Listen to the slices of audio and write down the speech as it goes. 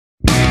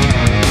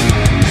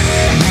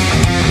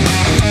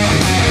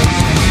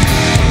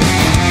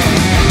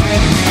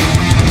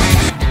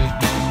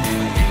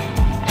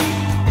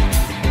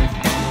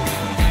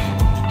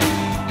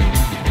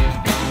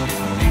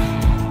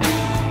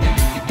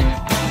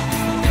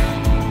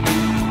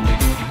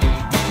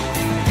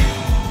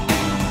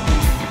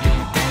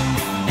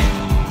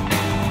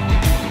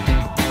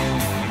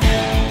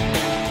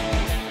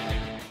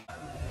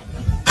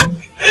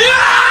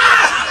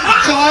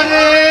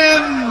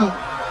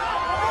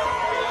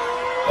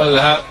What's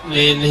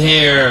happening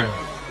here?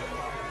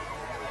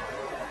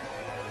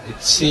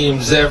 It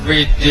seems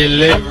every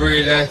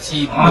delivery that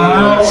he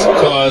builds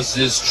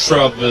causes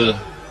trouble.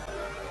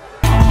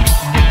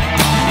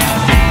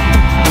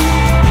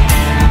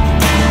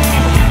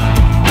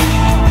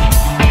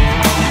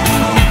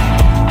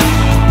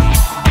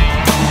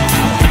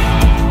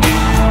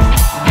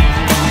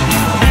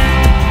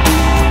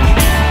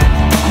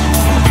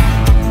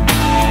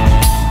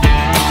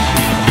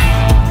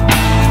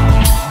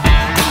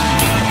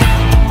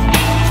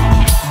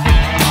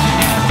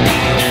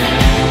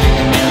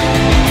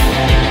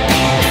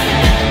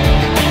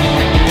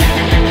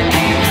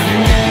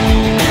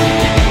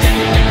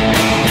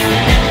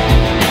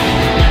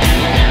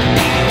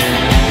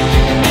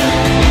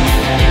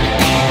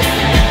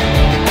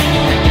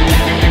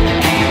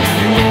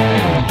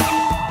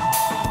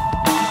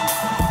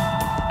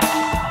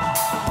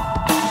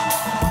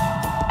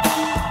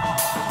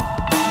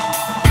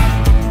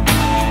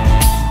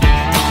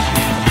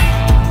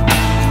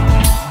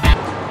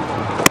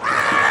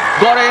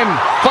 Got him.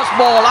 First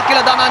ball.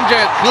 Akila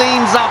Dhananjay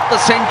cleans up the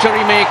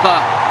century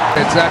maker.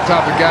 It's that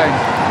type of game.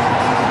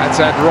 That's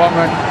that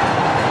Roman.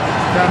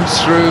 Comes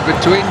through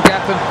between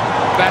gap and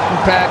bat and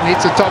pad and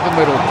hits the top and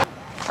middle.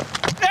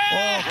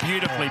 Oh,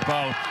 beautifully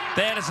bowled.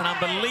 That is an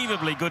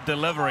unbelievably good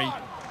delivery.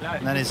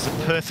 And that is the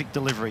perfect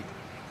delivery.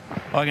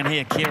 I can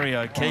hear Kerry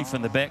O'Keefe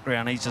in the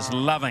background. He's just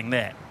loving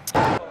that.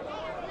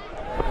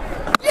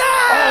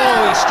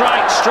 Oh, he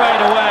strikes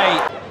straight away.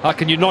 How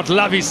can you not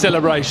love his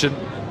celebration?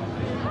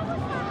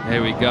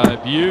 There we go,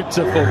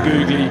 beautiful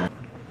googly.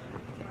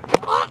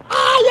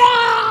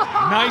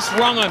 Nice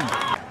run-on.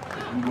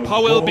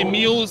 Powell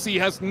bemused. He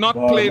has not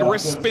played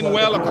wrist spin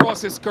well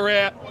across his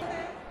career.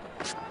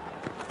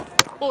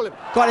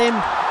 Got him.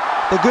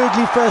 The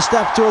googly first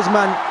up to his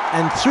man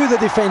and through the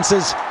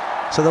defences.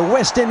 So the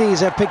West Indies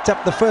have picked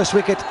up the first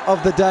wicket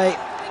of the day.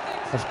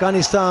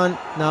 Afghanistan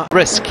now.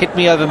 Risk, hit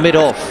me over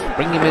mid-off.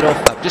 Bring your mid-off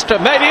up. Just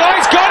maybe, oh,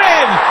 he's got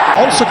him!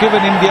 Also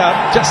given India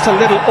just a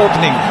little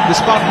opening.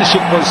 This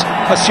partnership was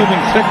assuming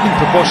threatening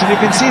proportion.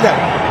 You can see that.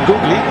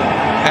 Googly